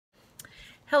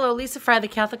Hello, Lisa Fry, the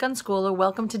Catholic Unschooler.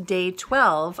 Welcome to day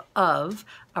 12 of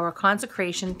our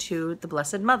consecration to the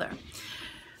Blessed Mother.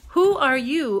 Who are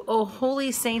you, O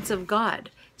holy saints of God?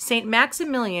 Saint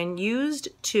Maximilian used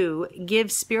to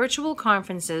give spiritual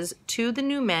conferences to the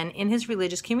new men in his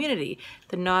religious community,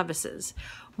 the novices.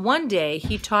 One day,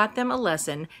 he taught them a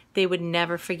lesson they would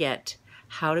never forget: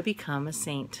 how to become a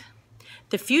saint.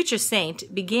 The future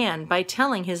saint began by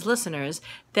telling his listeners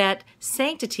that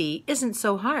sanctity isn't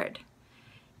so hard.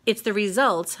 It's the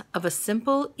result of a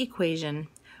simple equation,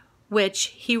 which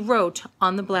he wrote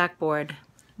on the blackboard.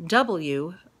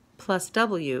 W plus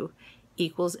W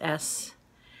equals S.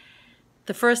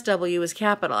 The first W is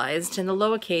capitalized, and the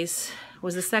lowercase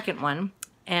was the second one,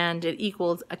 and it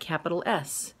equals a capital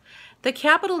S. The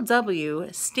capital W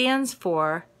stands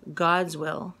for God's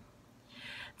will.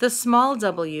 The small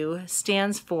w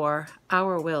stands for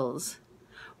our wills.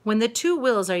 When the two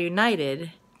wills are united,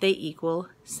 they equal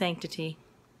sanctity.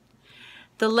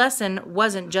 The lesson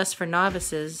wasn't just for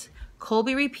novices.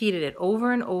 Kolbe repeated it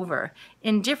over and over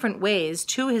in different ways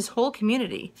to his whole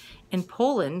community. In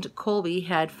Poland, Kolbe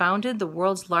had founded the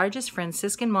world's largest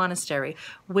Franciscan monastery,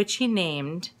 which he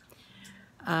named,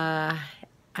 I'm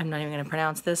not even going to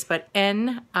pronounce this, but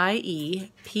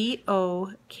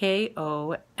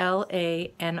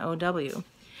Niepokolanou,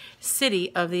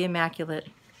 City of the Immaculate.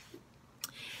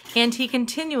 And he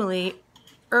continually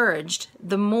urged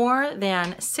the more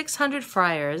than 600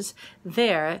 friars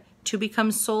there to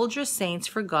become soldier saints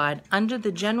for God under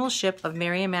the generalship of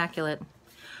Mary Immaculate.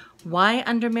 Why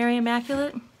under Mary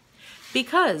Immaculate?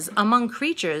 Because among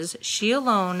creatures, she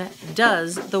alone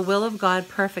does the will of God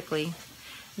perfectly.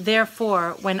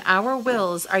 Therefore, when our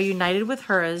wills are united with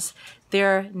hers,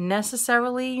 they're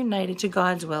necessarily united to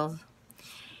God's will.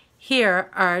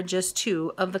 Here are just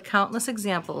two of the countless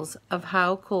examples of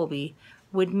how Kolbe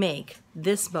would make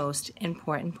this most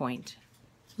important point.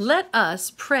 Let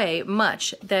us pray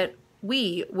much that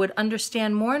we would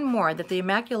understand more and more that the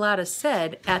Immaculata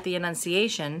said at the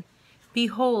Annunciation,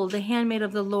 "Behold, the handmaid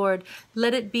of the Lord,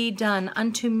 let it be done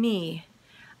unto me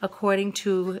according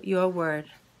to your word.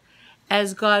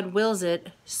 As God wills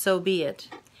it, so be it."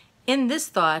 In this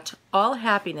thought, all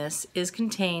happiness is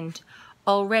contained,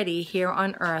 already here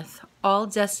on earth, all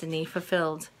destiny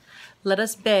fulfilled. Let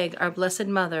us beg our Blessed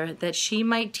Mother that she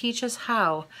might teach us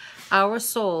how our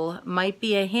soul might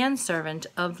be a handservant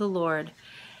of the Lord,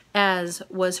 as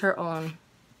was her own.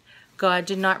 God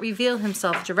did not reveal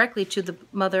himself directly to the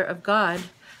Mother of God,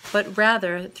 but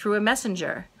rather through a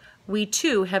messenger. We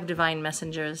too have divine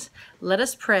messengers. Let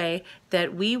us pray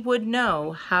that we would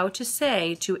know how to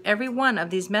say to every one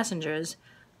of these messengers,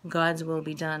 "God's will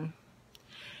be done."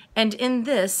 And in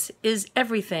this is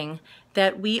everything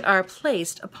that we are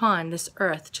placed upon this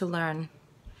earth to learn.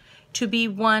 To be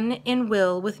one in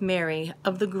will with Mary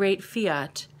of the great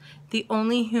fiat, the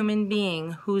only human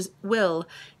being whose will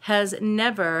has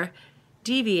never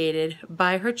deviated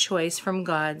by her choice from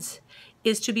God's,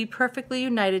 is to be perfectly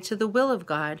united to the will of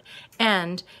God,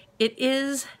 and it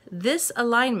is this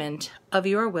alignment of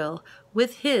your will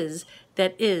with his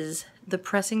that is the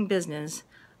pressing business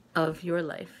of your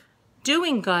life.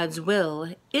 Doing God's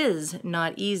will is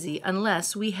not easy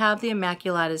unless we have the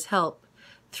Immaculata's help.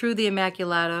 Through the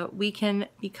Immaculata, we can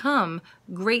become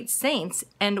great saints,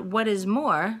 and what is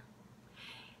more,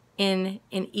 in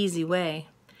an easy way.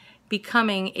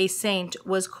 Becoming a saint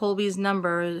was Kolbe's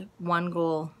 #1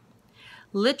 goal.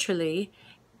 Literally,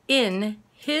 in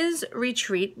his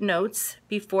retreat notes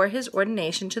before his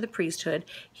ordination to the priesthood,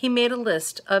 he made a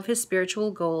list of his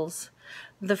spiritual goals.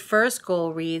 The first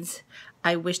goal reads,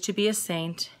 "I wish to be a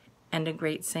saint and a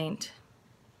great saint."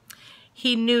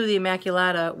 He knew the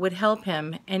Immaculata would help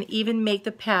him and even make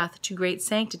the path to great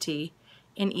sanctity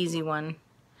an easy one.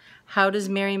 How does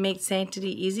Mary make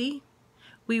sanctity easy?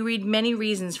 We read many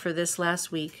reasons for this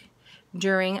last week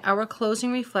during our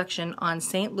closing reflection on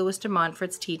St. Louis de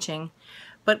Montfort's teaching,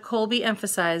 but Kolbe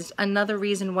emphasized another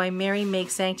reason why Mary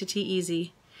makes sanctity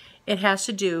easy. It has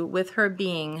to do with her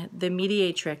being the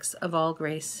mediatrix of all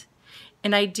grace,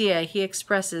 an idea he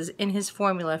expresses in his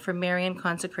formula for Marian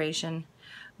consecration.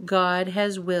 God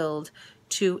has willed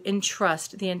to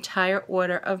entrust the entire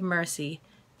order of mercy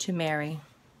to Mary.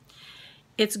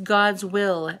 It's God's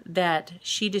will that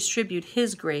she distribute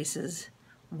his graces.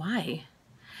 Why?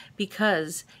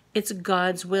 Because it's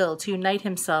God's will to unite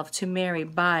himself to Mary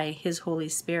by his Holy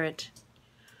Spirit.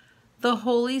 The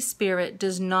Holy Spirit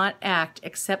does not act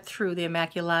except through the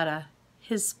Immaculata,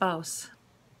 his spouse.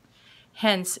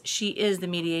 Hence, she is the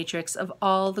mediatrix of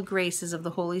all the graces of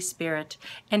the Holy Spirit,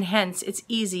 and hence it's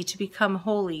easy to become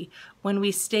holy when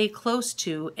we stay close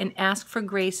to and ask for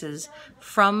graces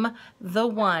from the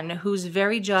one whose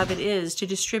very job it is to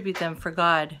distribute them for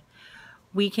God.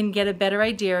 We can get a better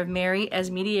idea of Mary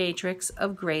as mediatrix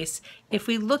of grace if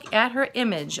we look at her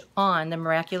image on the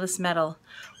miraculous medal,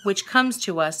 which comes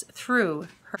to us through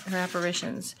her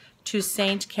apparitions to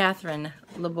Saint Catherine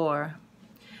Labor.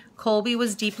 Colby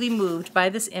was deeply moved by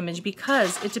this image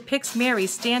because it depicts Mary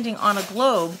standing on a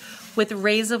globe with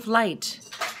rays of light.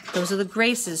 Those are the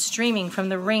graces streaming from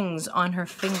the rings on her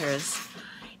fingers.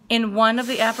 In one of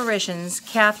the apparitions,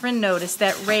 Catherine noticed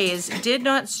that rays did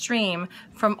not stream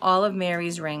from all of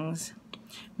Mary's rings.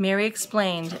 Mary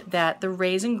explained that the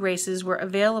rays and graces were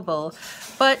available,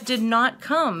 but did not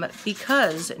come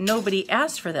because nobody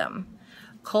asked for them.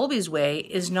 Colby's way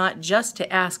is not just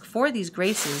to ask for these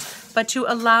graces, but to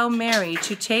allow Mary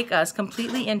to take us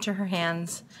completely into her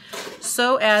hands,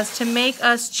 so as to make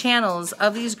us channels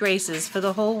of these graces for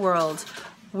the whole world.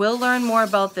 We'll learn more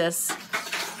about this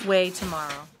way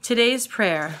tomorrow. Today's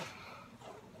prayer.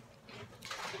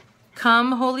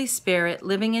 Come, Holy Spirit,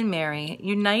 living in Mary,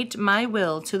 unite my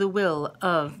will to the will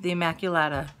of the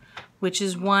Immaculata, which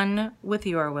is one with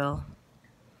your will.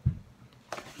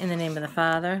 In the name of the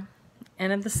Father,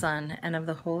 and of the Son, and of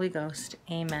the Holy Ghost.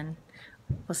 Amen.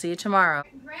 We'll see you tomorrow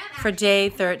for day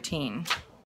 13.